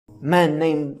man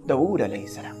named Dawood alayhi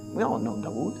salam. We all know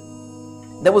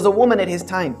Dawood. There was a woman at his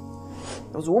time.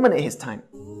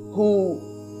 Who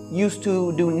used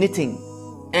to do knitting.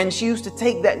 And she used to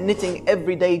take that knitting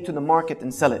every day to the market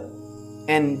and sell it.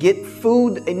 And get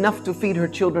food enough to feed her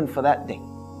children for that day.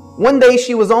 One day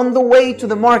she was on the way to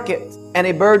the market and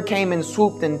a bird came and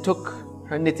swooped and took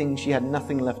her knitting. She had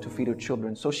nothing left to feed her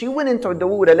children. So she went into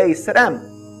Dawood alayhi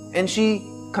salam and she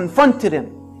confronted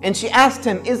him. And she asked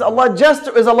him, is Allah just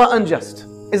or is Allah unjust?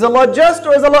 Is Allah just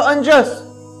or is Allah unjust?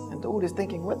 And Dawood is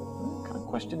thinking, what kind of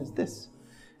question is this?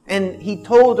 And she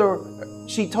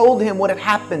told him what had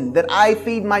happened, that I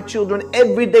feed my children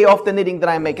every day off the knitting that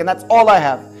I make, and that's all I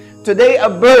have. Today a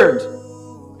bird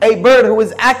who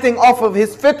was acting off of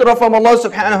his fitrah from Allah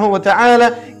subhanahu wa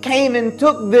ta'ala came and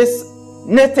took this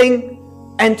knitting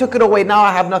and took it away. Now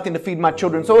I have nothing to feed my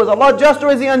children. So is Allah just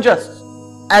or is He unjust?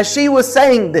 As she was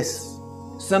saying this,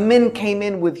 some men came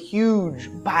in with huge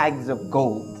bags of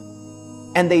gold.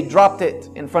 And they dropped it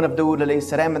in front of Dawood alayhi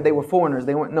salam, and they were foreigners,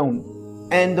 they weren't known.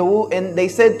 And they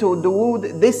said to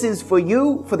Dawood, this is for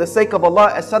you, for the sake of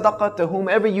Allah, as sadaqah to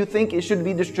whomever you think it should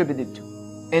be distributed to.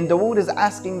 And Dawood is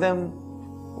asking them,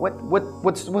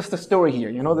 what's the story here?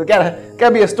 You know, there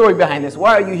gotta be a story behind this.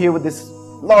 Why are you here with this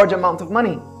large amount of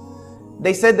money?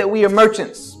 They said that we are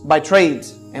merchants by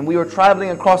trades, and we were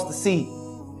traveling across the sea.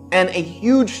 And a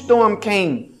huge storm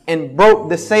came and broke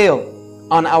the sail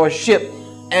on our ship,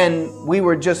 and we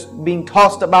were just being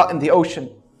tossed about in the ocean.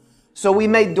 So we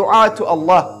made dua to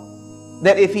Allah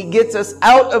that if He gets us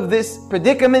out of this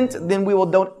predicament, then we will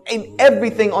donate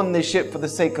everything on this ship for the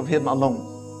sake of Him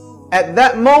alone. At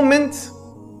that moment,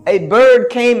 a bird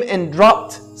came and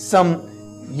dropped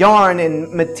some yarn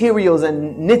and materials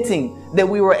and knitting that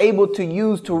we were able to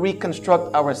use to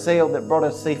reconstruct our sail that brought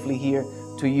us safely here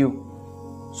to you.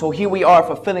 So here we are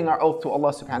fulfilling our oath to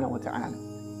Allah subhanahu wa ta'ala.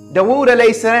 Dawood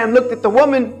alayhi salam looked at the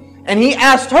woman and he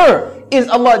asked her, is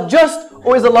Allah just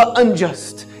or is Allah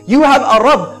unjust? You have a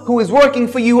Rabb who is working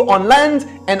for you on land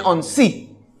and on sea.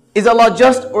 Is Allah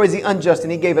just or is He unjust?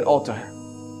 And he gave it all to her.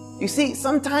 You see,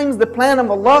 sometimes the plan of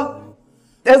Allah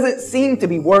doesn't seem to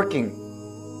be working.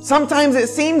 Sometimes it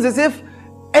seems as if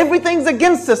everything's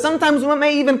against us. Sometimes we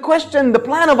may even question the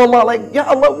plan of Allah, like, Ya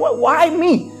Allah, why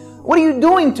me? What are you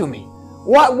doing to me?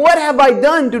 What have I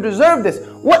done to deserve this?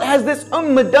 What has this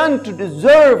ummah done to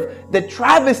deserve the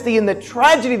travesty and the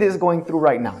tragedy that is going through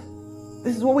right now?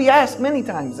 This is what we ask many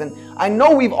times, and I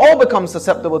know we've all become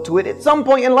susceptible to it at some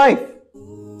point in life.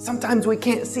 Sometimes we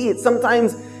can't see it.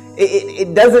 Sometimes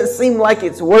it doesn't seem like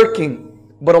it's working.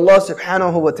 But Allah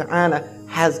subhanahu wa ta'ala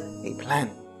has a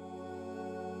plan.